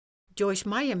Joyce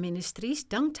Meyer Ministries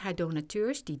dankt haar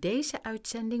donateurs die deze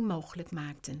uitzending mogelijk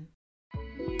maakten.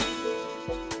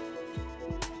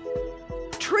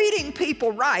 Treating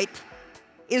people right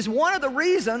is one of the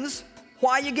reasons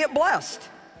why you get blessed.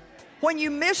 When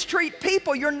you mistreat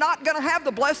people, you're not going to have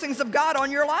the blessings of God on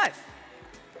your life.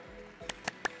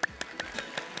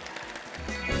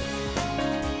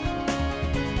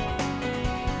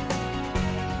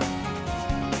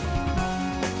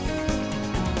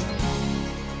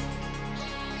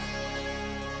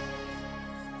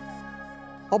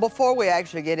 Well, before we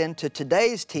actually get into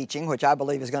today's teaching, which I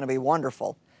believe is going to be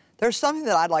wonderful, there's something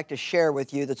that I'd like to share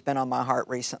with you that's been on my heart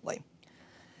recently.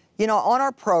 You know, on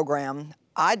our program,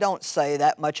 I don't say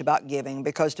that much about giving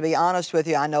because, to be honest with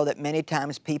you, I know that many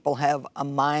times people have a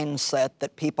mindset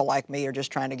that people like me are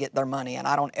just trying to get their money, and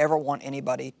I don't ever want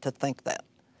anybody to think that.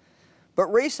 But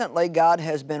recently, God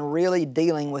has been really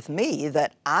dealing with me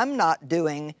that I'm not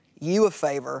doing you a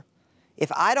favor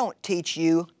if I don't teach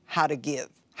you how to give,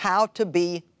 how to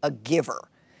be a giver.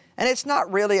 And it's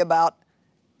not really about,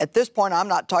 at this point, I'm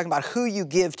not talking about who you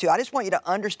give to. I just want you to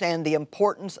understand the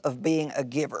importance of being a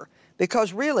giver,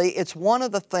 because really it's one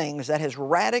of the things that has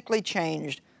radically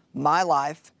changed my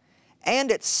life,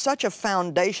 and it's such a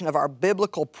foundation of our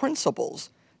biblical principles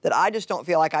that I just don't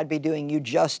feel like I'd be doing you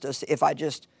justice if I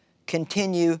just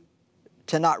continue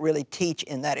to not really teach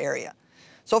in that area.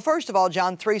 So first of all,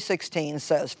 John 3:16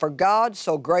 says, "For God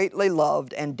so greatly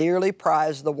loved and dearly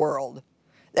prized the world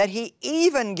that He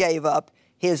even gave up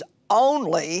His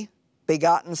only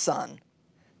begotten Son,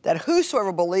 that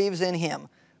whosoever believes in Him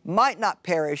might not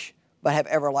perish but have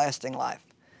everlasting life."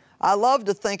 I love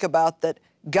to think about that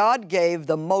God gave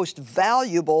the most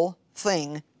valuable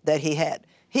thing that He had.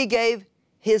 He gave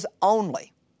His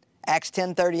only. Acts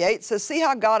 10:38 says, "See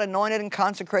how God anointed and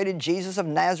consecrated Jesus of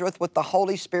Nazareth with the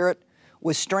Holy Spirit,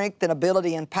 with strength and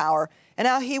ability and power, and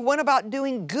how He went about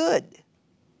doing good,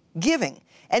 giving,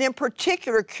 and in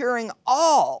particular curing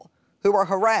all who were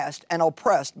harassed and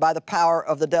oppressed by the power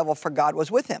of the devil, for God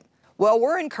was with Him." Well,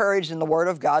 we're encouraged in the Word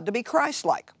of God to be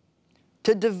Christ-like,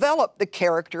 to develop the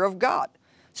character of God.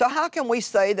 So how can we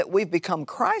say that we've become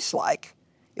Christ-like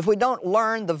if we don't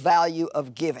learn the value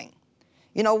of giving?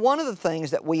 You know, one of the things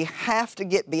that we have to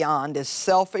get beyond is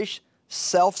selfish,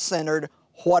 self-centered,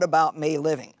 what about me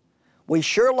living. We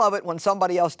sure love it when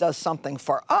somebody else does something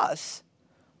for us,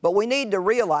 but we need to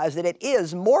realize that it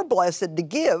is more blessed to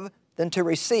give than to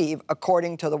receive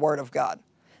according to the Word of God.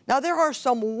 Now, there are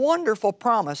some wonderful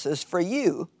promises for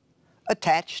you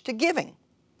attached to giving.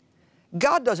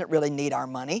 God doesn't really need our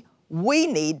money. We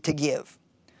need to give.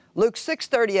 Luke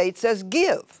 6:38 says,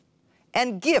 "Give,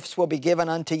 and gifts will be given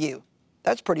unto you."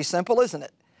 That's pretty simple, isn't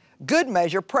it? Good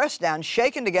measure, pressed down,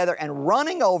 shaken together, and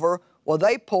running over, will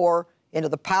they pour into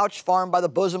the pouch formed by the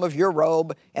bosom of your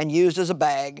robe and used as a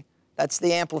bag. That's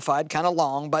the Amplified, kind of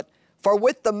long, but "For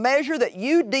with the measure that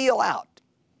you deal out,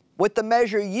 with the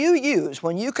measure you use,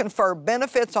 when you confer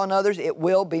benefits on others, it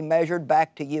will be measured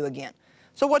back to you again."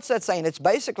 So what's that saying? It's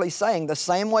basically saying the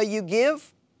same way you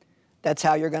give, that's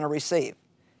how you're going to receive.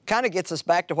 Kind of gets us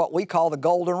back to what we call the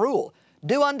golden rule.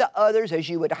 Do unto others as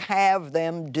you would have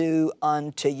them do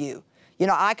unto you. You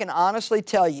know, I can honestly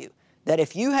tell you that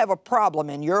if you have a problem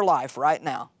in your life right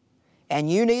now, and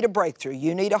you need a breakthrough,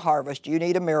 you need a harvest, you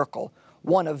need a miracle,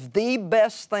 one of the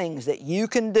best things that you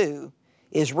can do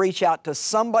is reach out to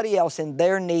somebody else in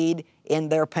their need, in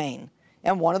their pain.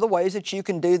 And one of the ways that you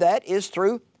can do that is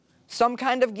through some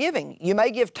kind of giving. You may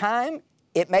give time,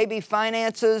 it may be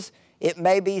finances, it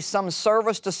may be some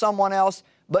service to someone else,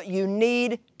 but you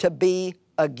need to be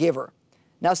a giver.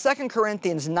 Now, 2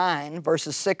 Corinthians 9,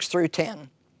 verses 6 through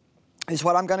 10, is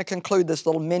what I'm going to conclude this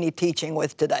little mini teaching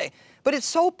with today. But it's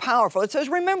so powerful. It says,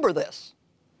 remember this.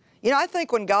 You know, I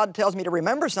think when God tells me to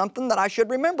remember something, that I should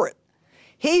remember it.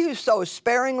 He who sows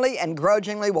sparingly and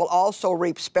grudgingly will also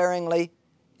reap sparingly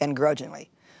and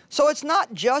grudgingly. So it's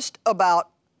not just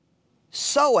about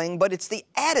sowing, but it's the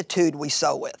attitude we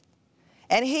sow with.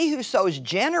 And he who sows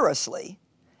generously,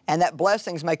 and that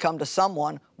blessings may come to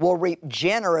someone, will reap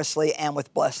generously and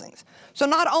with blessings. So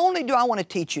not only do I want to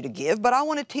teach you to give, but I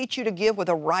want to teach you to give with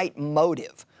a right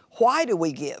motive. Why do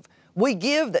we give? We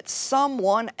give that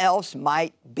someone else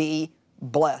might be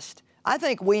blessed. I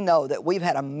think we know that we've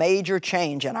had a major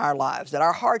change in our lives, that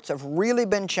our hearts have really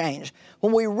been changed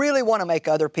when we really want to make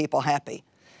other people happy.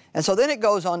 And so then it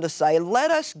goes on to say,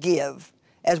 let us give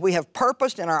as we have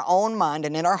purposed in our own mind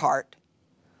and in our heart,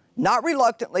 not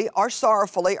reluctantly or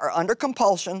sorrowfully or under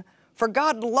compulsion, for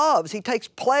God loves, He takes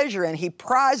pleasure in, He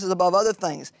prizes above other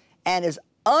things, and is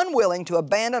unwilling to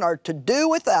abandon or to do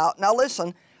without, now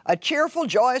listen, a cheerful,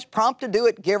 joyous, prompt to do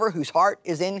it giver whose heart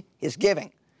is in his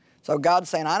giving. So God's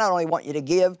saying, I not only want you to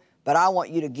give, but I want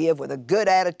you to give with a good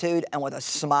attitude and with a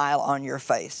smile on your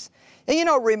face. And you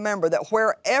know, remember that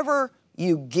wherever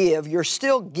you give, you're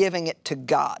still giving it to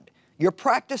God. You're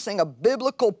practicing a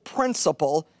biblical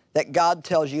principle that God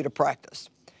tells you to practice.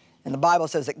 And the Bible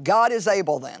says that God is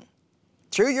able then,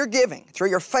 through your giving, through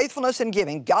your faithfulness in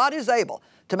giving, God is able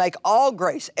to make all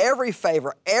grace, every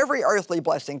favor, every earthly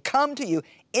blessing come to you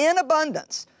in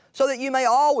abundance, so that you may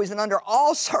always and under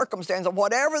all circumstances,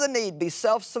 whatever the need, be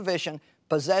self-sufficient,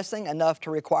 possessing enough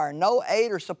to require no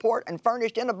aid or support, and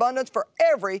furnished in abundance for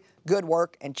every good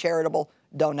work and charitable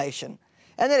donation.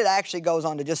 And then it actually goes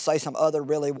on to just say some other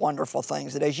really wonderful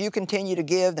things, that as you continue to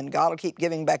give, then God will keep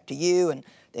giving back to you, and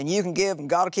then you can give, and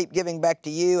God will keep giving back to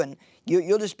you, and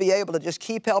you'll just be able to just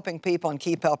keep helping people and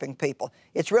keep helping people.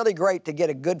 It's really great to get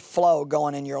a good flow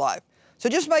going in your life. So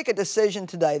just make a decision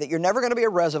today that you're never going to be a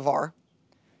reservoir.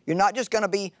 You're not just going to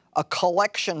be a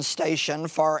collection station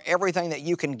for everything that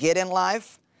you can get in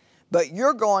life, but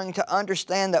you're going to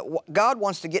understand that God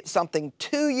wants to get something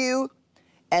to you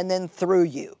and then through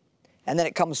you. And then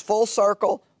it comes full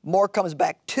circle, more comes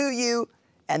back to you,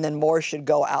 and then more should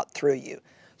go out through you.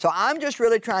 So I'm just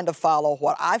really trying to follow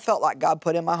what I felt like God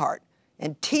put in my heart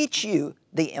and teach you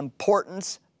the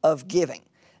importance of giving.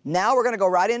 Now we're going to go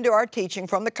right into our teaching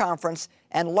from the conference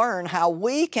and learn how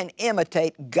we can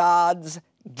imitate God's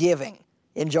giving.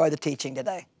 Enjoy the teaching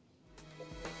today.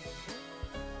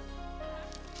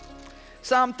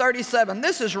 Psalm 37.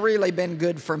 This has really been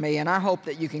good for me, and I hope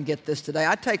that you can get this today.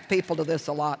 I take people to this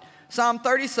a lot. Psalm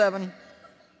 37.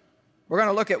 We're going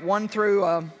to look at 1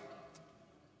 through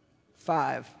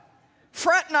 5.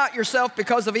 Fret not yourself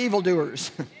because of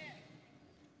evildoers.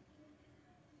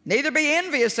 Neither be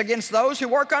envious against those who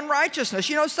work unrighteousness.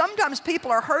 You know, sometimes people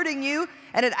are hurting you,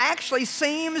 and it actually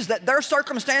seems that their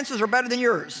circumstances are better than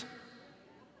yours.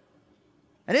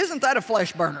 And isn't that a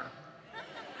flesh burner?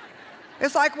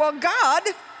 It's like, well, God,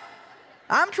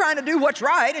 I'm trying to do what's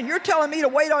right, and you're telling me to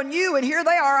wait on you, and here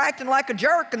they are acting like a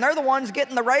jerk, and they're the ones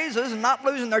getting the raises and not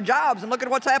losing their jobs, and look at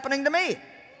what's happening to me.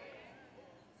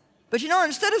 But you know,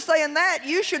 instead of saying that,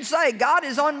 you should say, God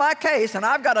is on my case, and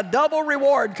I've got a double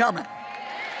reward coming.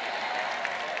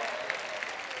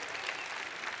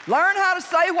 Learn how to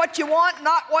say what you want,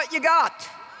 not what you got.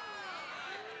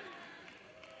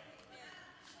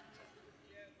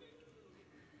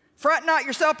 Fret not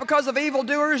yourself because of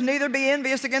evildoers, neither be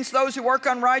envious against those who work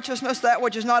unrighteousness, that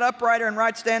which is not upright or in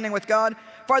right standing with God.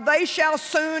 For they shall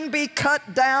soon be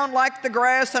cut down like the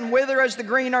grass and wither as the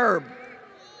green herb.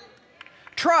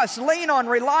 Trust, lean on,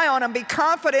 rely on, and be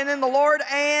confident in the Lord,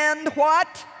 and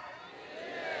what?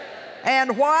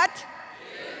 And what?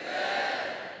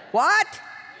 What?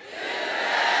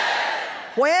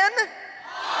 When?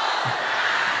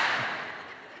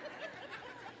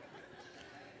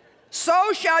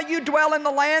 So shall you dwell in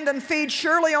the land and feed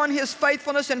surely on his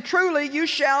faithfulness, and truly you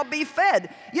shall be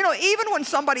fed. You know, even when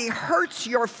somebody hurts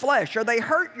your flesh or they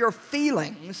hurt your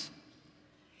feelings,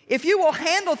 if you will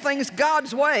handle things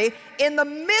God's way, in the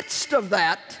midst of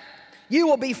that, you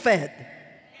will be fed.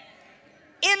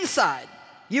 Inside,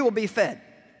 you will be fed.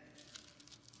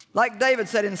 Like David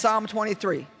said in Psalm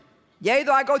 23, yea,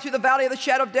 though I go through the valley of the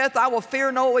shadow of death, I will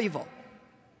fear no evil.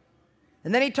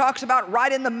 And then he talks about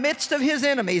right in the midst of his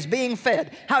enemies being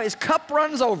fed, how his cup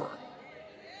runs over.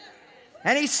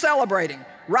 And he's celebrating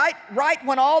right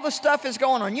when all the stuff is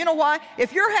going on. You know why?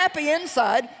 If you're happy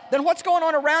inside, then what's going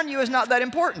on around you is not that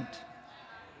important.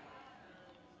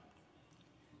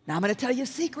 Now I'm going to tell you a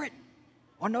secret.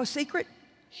 Want to know a secret?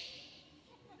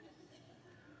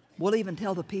 We'll even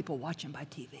tell the people watching by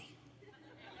TV.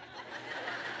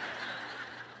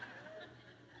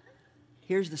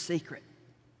 Here's the secret.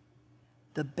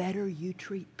 The better you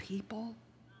treat people,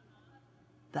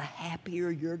 the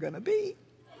happier you're going to be.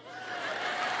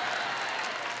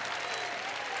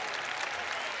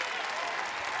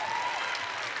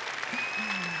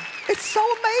 It's so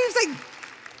amazing.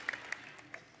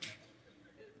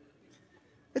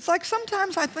 It's like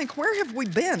sometimes I think, where have we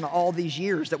been all these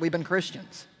years that we've been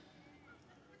Christians?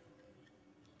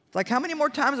 It's like, how many more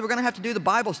times are we going to have to do the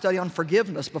Bible study on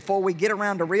forgiveness before we get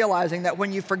around to realizing that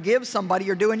when you forgive somebody,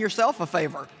 you're doing yourself a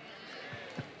favor?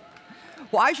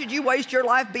 Why should you waste your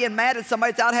life being mad at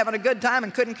somebody that's out having a good time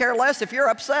and couldn't care less if you're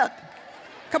upset?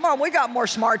 Come on, we got more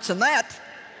smarts than that.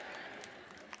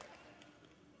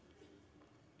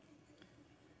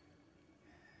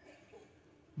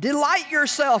 Delight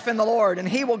yourself in the Lord, and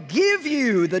He will give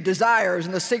you the desires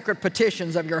and the secret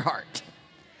petitions of your heart.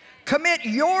 Commit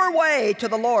your way to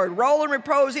the Lord. Roll and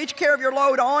repose each care of your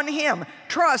load on Him.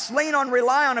 Trust, lean on,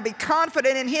 rely on, and be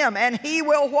confident in Him. And He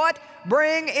will what?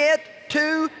 Bring it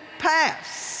to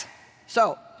pass.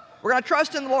 So, We're going to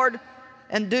trust in the Lord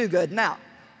and do good. Now,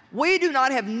 we do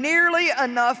not have nearly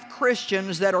enough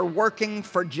Christians that are working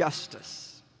for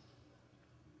justice.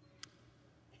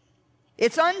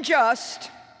 It's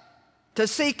unjust to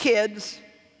see kids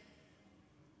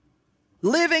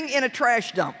living in a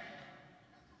trash dump.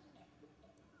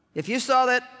 If you saw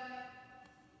that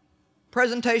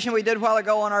presentation we did a while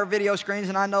ago on our video screens,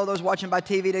 and I know those watching by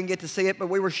TV didn't get to see it, but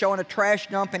we were showing a trash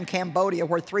dump in Cambodia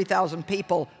where 3,000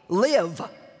 people live.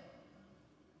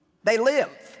 They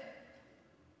live.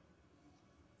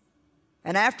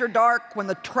 And after dark, when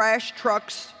the trash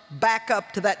trucks back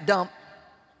up to that dump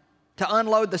to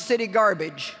unload the city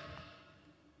garbage,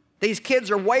 these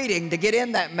kids are waiting to get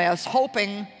in that mess,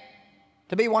 hoping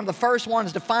to be one of the first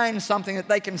ones to find something that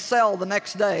they can sell the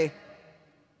next day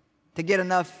to get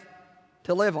enough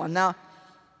to live on. Now,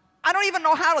 I don't even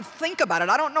know how to think about it.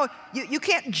 I don't know. You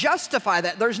can't justify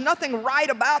that. There's nothing right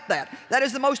about that. That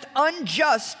is the most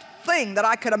unjust thing that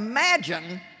I could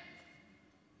imagine,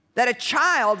 that a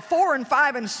child 4 and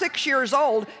 5 and 6 years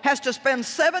old has to spend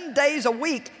 7 days a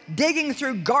week digging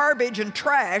through garbage and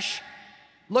trash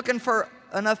looking for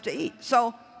enough to eat.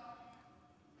 So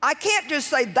I can't just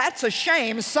say that's a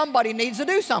shame, somebody needs to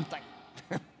do something.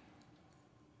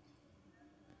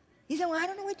 You say, well, I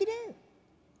don't know what to do.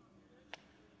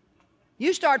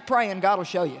 You start praying, God will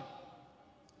show you.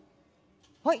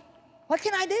 Wait, what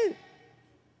can I do?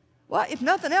 Well, if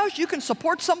nothing else, you can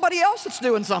support somebody else that's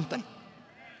doing something.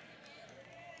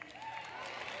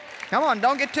 Come on,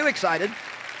 don't get too excited.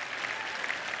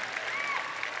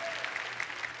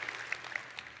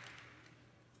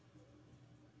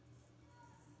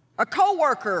 A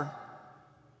coworker,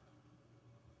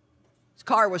 his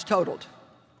car was totaled.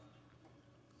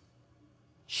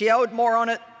 She owed more on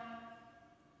it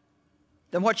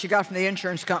than what she got from the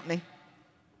insurance company.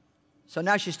 So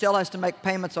now she still has to make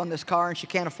payments on this car, and she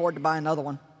can't afford to buy another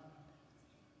one.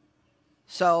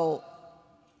 So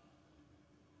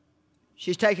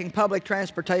she's taking public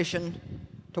transportation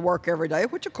to work every day,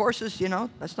 which of course is,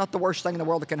 that's not the worst thing in the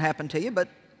world that can happen to you, but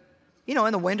in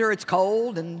the winter it's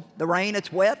cold, and the rain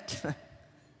it's wet,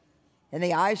 and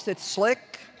the ice it's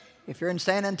slick. If you're in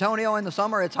San Antonio in the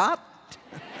summer, it's hot.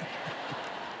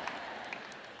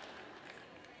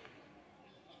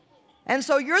 And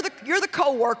so you're the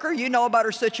co-worker, you know about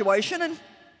her situation, and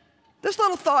this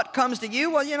little thought comes to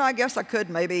you, well, I guess I could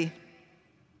maybe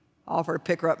offer to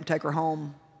pick her up and take her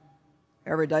home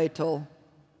every day till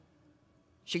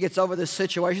she gets over this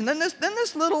situation. Then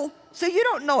this little, see, you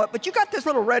don't know it, but you got this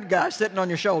little red guy sitting on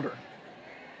your shoulder.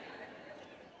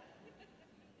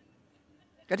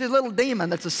 Got this little demon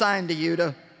that's assigned to you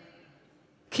to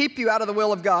keep you out of the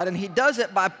will of God, and he does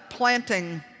it by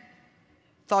planting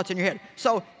thoughts in your head.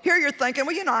 So here you're thinking,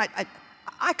 well,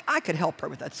 I could help her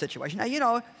with that situation.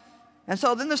 Now, and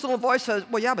so then this little voice says,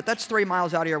 well, yeah, but that's 3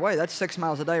 miles out of your way. That's 6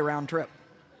 miles a day round trip.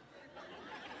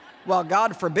 Well,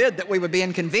 God forbid that we would be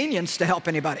inconvenienced to help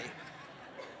anybody.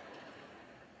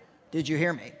 Did you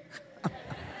hear me?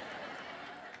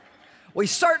 We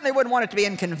certainly wouldn't want it to be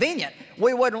inconvenient.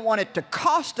 We wouldn't want it to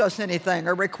cost us anything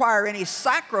or require any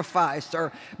sacrifice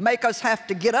or make us have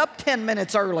to get up 10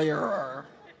 minutes earlier.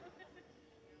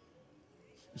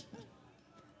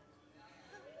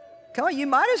 Come on, you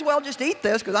might as well just eat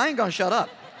this, because I ain't going to shut up.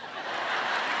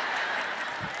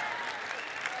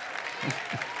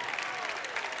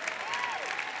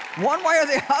 One way or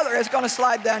the other, it's going to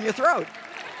slide down your throat.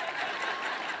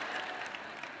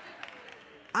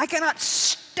 I cannot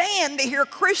stand to hear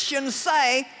Christians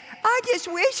say, I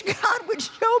just wish God would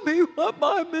show me what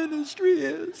my ministry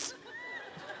is.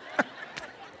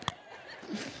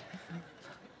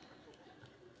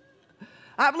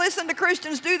 I've listened to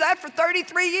Christians do that for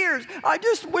 33 years. I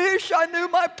just wish I knew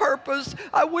my purpose.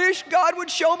 I wish God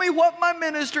would show me what my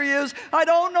ministry is. I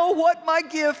don't know what my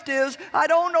gift is. I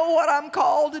don't know what I'm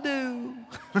called to do.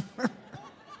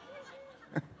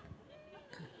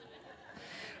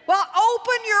 Well,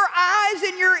 open your eyes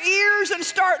and your ears and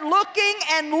start looking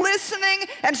and listening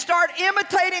and start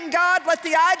imitating God. Let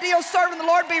the ideal servant of the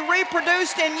Lord be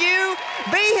reproduced in you.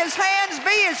 Be his hands,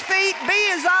 be his feet, be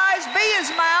his eyes, be his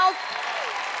mouth.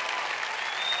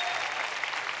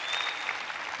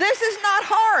 This is not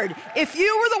hard. If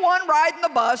you were the one riding the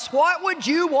bus, what would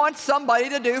you want somebody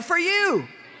to do for you?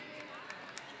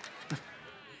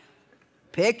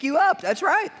 Pick you up, that's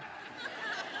right.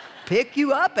 Pick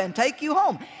you up and take you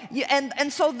home.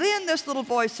 And so then this little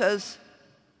voice says,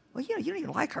 well, you don't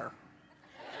even like her.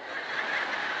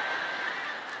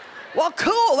 Well,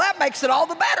 cool, that makes it all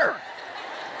the better.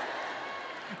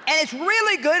 And it's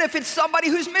really good if it's somebody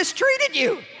who's mistreated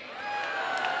you.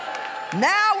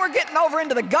 Now we're getting over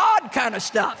into the God kind of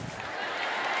stuff.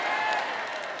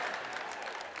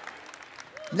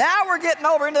 Now we're getting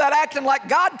over into that acting like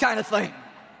God kind of thing.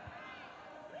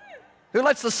 Who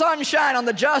lets the sun shine on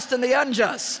the just and the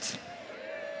unjust.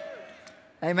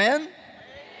 Amen?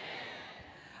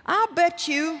 I'll bet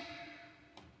you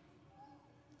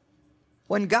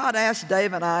when God asked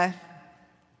Dave and I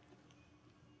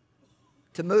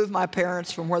to move my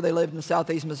parents from where they lived in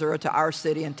southeast Missouri to our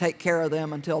city and take care of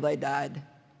them until they died,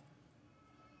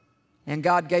 and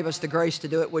God gave us the grace to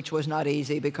do it, which was not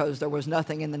easy because there was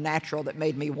nothing in the natural that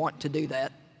made me want to do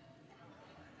that.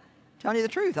 I'm telling you the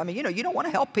truth. I mean, you don't want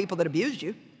to help people that abused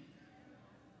you.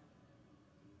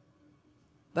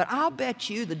 But I'll bet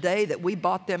you the day that we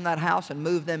bought them that house and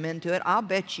moved them into it, I'll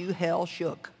bet you hell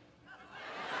shook.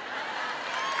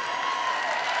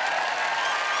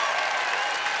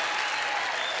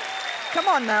 Come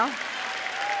on now.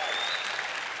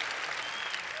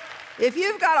 If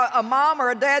you've got a mom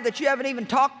or a dad that you haven't even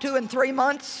talked to in 3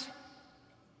 months,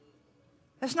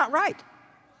 that's not right.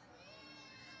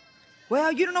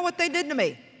 Well, you don't know what they did to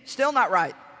me. Still not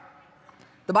right.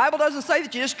 The Bible doesn't say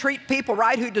that you just treat people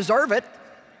right who deserve it.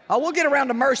 Oh, we'll get around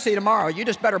to mercy tomorrow. You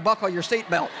just better buckle your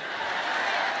seatbelt.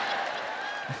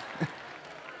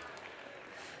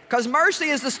 Because mercy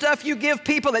is the stuff you give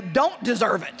people that don't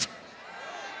deserve it.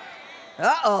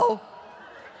 Uh-oh.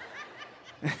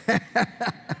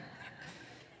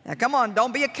 Now, come on,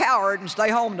 don't be a coward and stay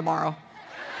home tomorrow.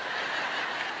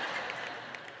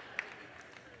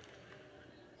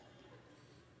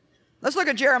 Let's look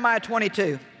at Jeremiah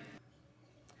 22.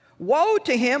 Woe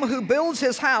to him who builds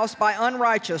his house by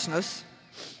unrighteousness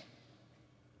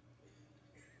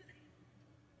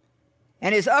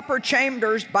and his upper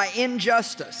chambers by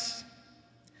injustice,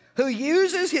 who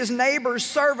uses his neighbor's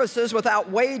services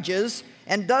without wages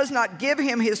and does not give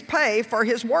him his pay for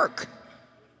his work.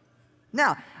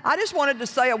 Now, I just wanted to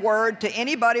say a word to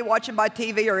anybody watching by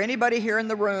TV or anybody here in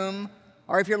the room,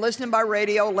 or if you're listening by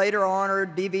radio later on, or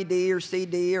DVD or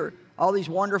CD, or all these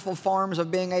wonderful forms of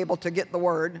being able to get the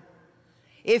word.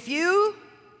 If you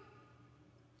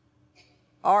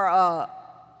are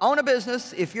own a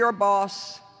business, if you're a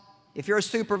boss, if you're a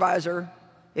supervisor,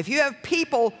 if you have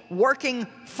people working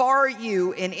for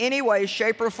you in any way,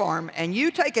 shape, or form, and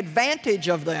you take advantage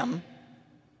of them,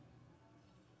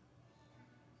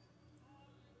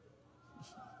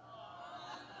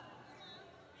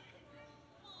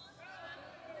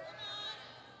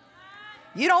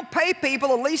 you don't pay people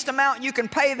the least amount you can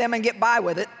pay them and get by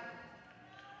with it.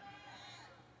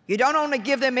 You don't only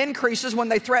give them increases when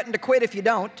they threaten to quit if you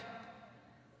don't.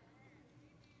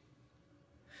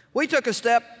 We took a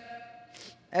step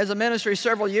as a ministry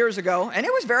several years ago, and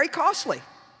it was very costly.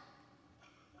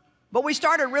 But we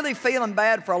started really feeling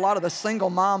bad for a lot of the single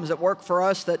moms that work for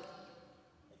us that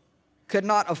could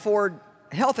not afford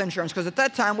health insurance, because at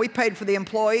that time we paid for the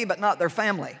employee but not their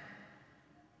family.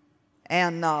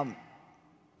 And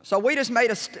so we just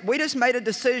made a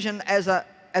decision as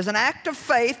an act of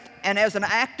faith and as an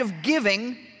act of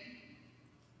giving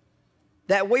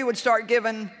that we would start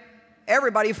giving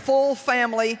everybody full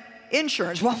family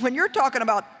insurance. Well, when you're talking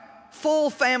about full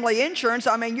family insurance,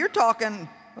 I mean, you're talking,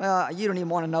 you don't even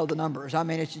want to know the numbers. I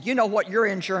mean, it's, you know what your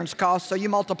insurance costs, so you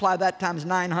multiply that times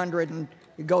 900 and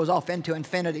it goes off into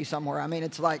infinity somewhere. I mean,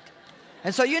 it's like,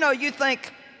 and so, you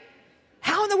think,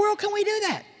 how in the world can we do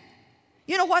that?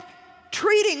 You know what?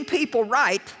 Treating people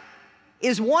right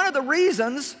is one of the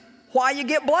reasons why you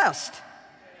get blessed.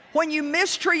 When you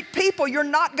mistreat people, you're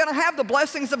not going to have the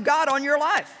blessings of God on your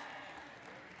life.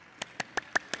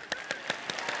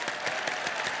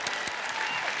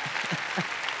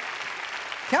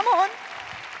 Come on.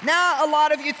 Now, a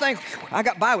lot of you think, I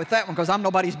got by with that one because I'm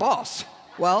nobody's boss.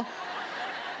 Well,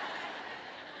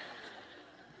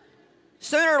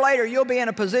 sooner or later, you'll be in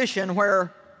a position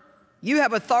where you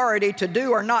have authority to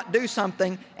do or not do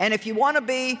something, and if you want to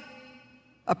be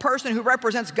a person who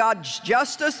represents God's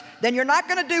justice, then you're not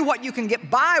going to do what you can get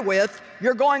by with.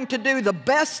 You're going to do the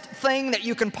best thing that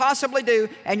you can possibly do,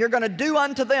 and you're going to do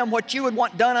unto them what you would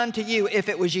want done unto you if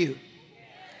it was you.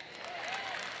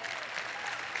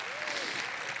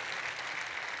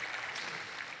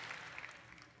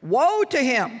 Woe to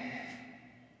him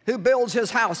who builds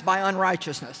his house by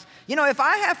unrighteousness. You know, if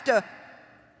I have to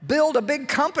build a big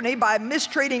company by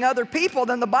mistreating other people,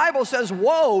 then the Bible says,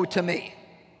 woe to me.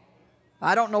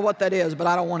 I don't know what that is, but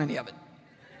I don't want any of it.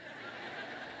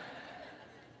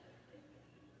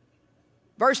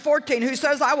 Verse 14, who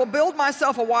says, I will build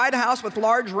myself a wide house with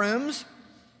large rooms,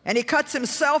 and he cuts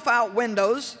himself out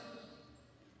windows,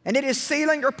 and it is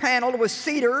ceilinged or paneled with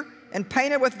cedar and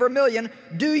painted with vermilion.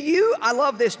 I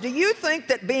love this, do you think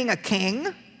that being a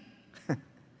king,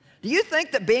 Do you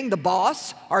think that being the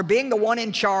boss or being the one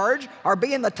in charge or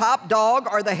being the top dog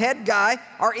or the head guy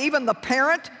or even the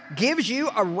parent gives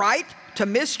you a right to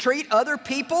mistreat other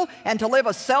people and to live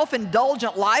a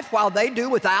self-indulgent life while they do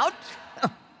without?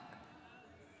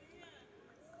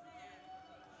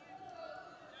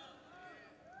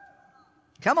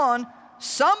 Come on,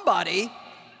 somebody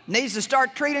needs to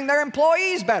start treating their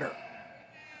employees better.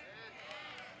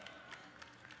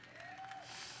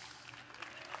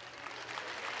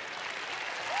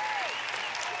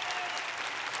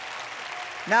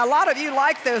 Now, a lot of you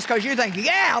like this because you think,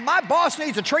 yeah, my boss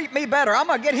needs to treat me better. I'm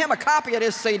going to get him a copy of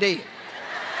this CD.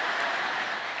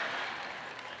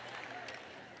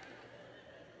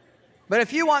 But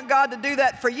if you want God to do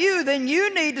that for you, then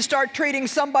you need to start treating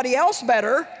somebody else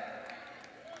better.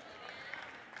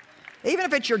 Even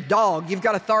if it's your dog, you've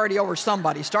got authority over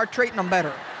somebody. Start treating them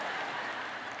better.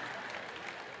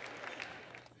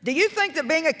 Do you think that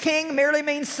being a king merely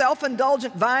means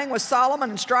self-indulgent vying with Solomon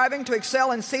and striving to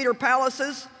excel in cedar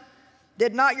palaces?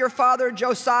 Did not your father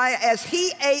Josiah, as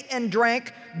he ate and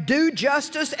drank, do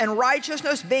justice and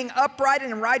righteousness, being upright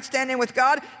and in right standing with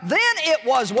God? Then it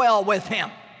was well with him.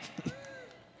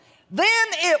 Then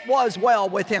it was well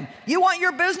with him. You want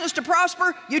your business to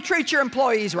prosper? You treat your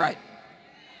employees right.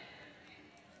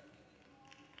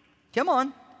 Come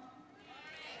on.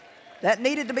 That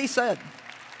needed to be said.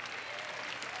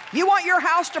 You want your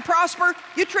house to prosper?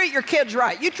 You treat your kids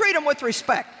right. You treat them with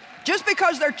respect. Just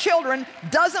because they're children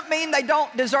doesn't mean they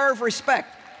don't deserve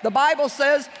respect. The Bible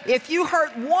says if you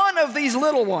hurt one of these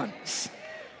little ones,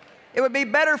 it would be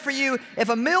better for you if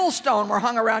a millstone were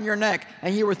hung around your neck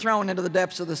and you were thrown into the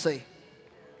depths of the sea.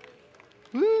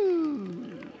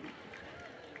 Woo.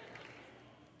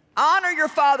 Honor your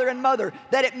father and mother,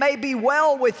 that it may be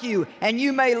well with you and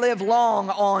you may live long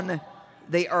on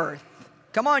the earth.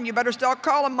 Come on, you better start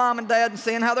calling mom and dad and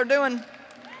seeing how they're doing.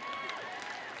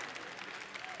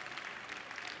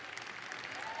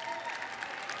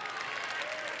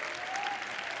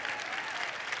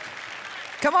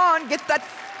 Come on, get that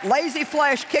lazy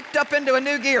flesh kicked up into a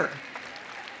new gear.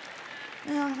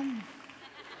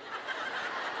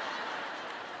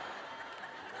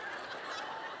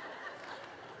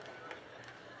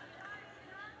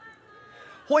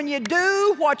 When you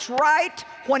do what's right,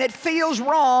 when it feels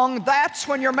wrong, that's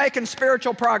when you're making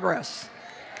spiritual progress.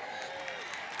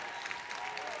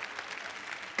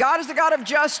 God is the God of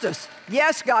justice.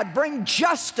 Yes, God, bring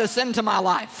justice into my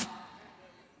life.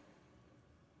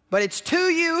 But it's to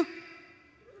you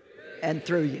and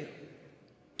through you.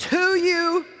 To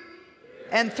you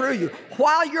and through you.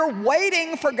 While you're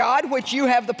waiting for God, which you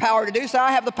have the power to do, say,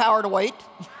 I have the power to wait.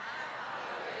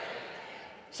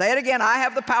 Say it again, I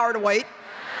have the power to wait.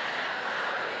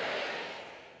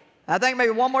 I think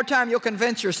maybe one more time you'll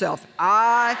convince yourself.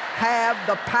 I have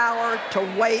the power to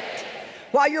wait.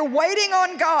 While you're waiting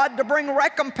on God to bring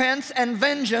recompense and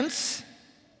vengeance,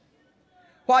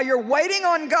 while you're waiting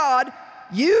on God,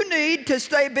 you need to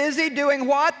stay busy doing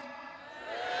what?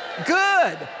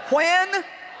 Good. When?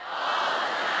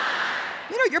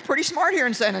 You know, you're pretty smart here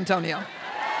in San Antonio.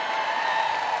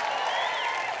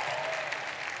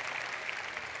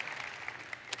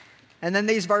 And then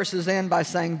these verses end by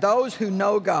saying, those who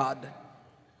know God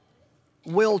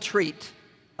will treat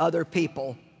other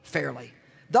people fairly.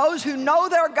 Those who know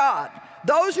their God,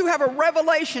 those who have a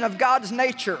revelation of God's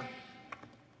nature,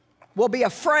 will be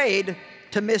afraid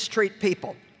to mistreat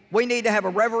people. We need to have a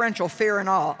reverential fear and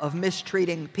awe of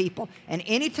mistreating people. And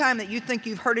anytime that you think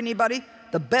you've hurt anybody,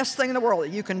 the best thing in the world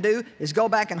that you can do is go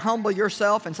back and humble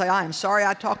yourself and say, I am sorry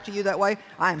I talked to you that way.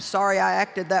 I am sorry I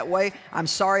acted that way. I'm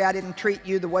sorry I didn't treat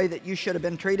you the way that you should have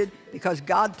been treated, because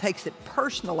God takes it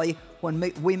personally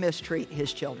when we mistreat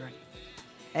His children.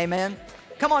 Amen.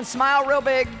 Come on, smile real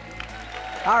big.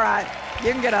 All right,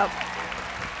 you can get up.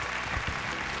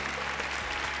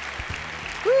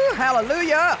 Woo,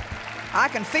 hallelujah. I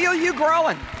can feel you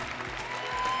growing.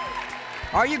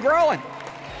 Are you growing?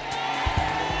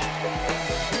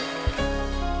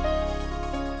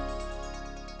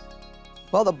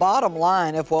 Well, the bottom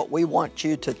line of what we want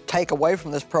you to take away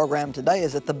from this program today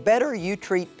is that the better you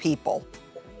treat people,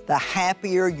 the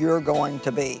happier you're going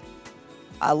to be.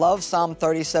 I love Psalm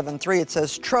 37:3. It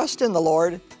says, trust in the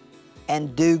Lord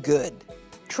and do good.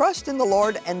 Trust in the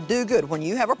Lord and do good. When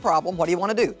you have a problem, what do you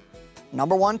want to do?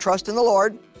 Number one, trust in the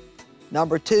Lord.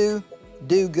 Number two,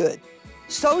 do good.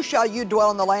 So shall you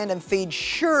dwell in the land and feed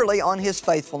surely on His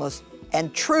faithfulness,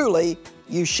 and truly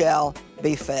you shall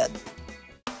be fed.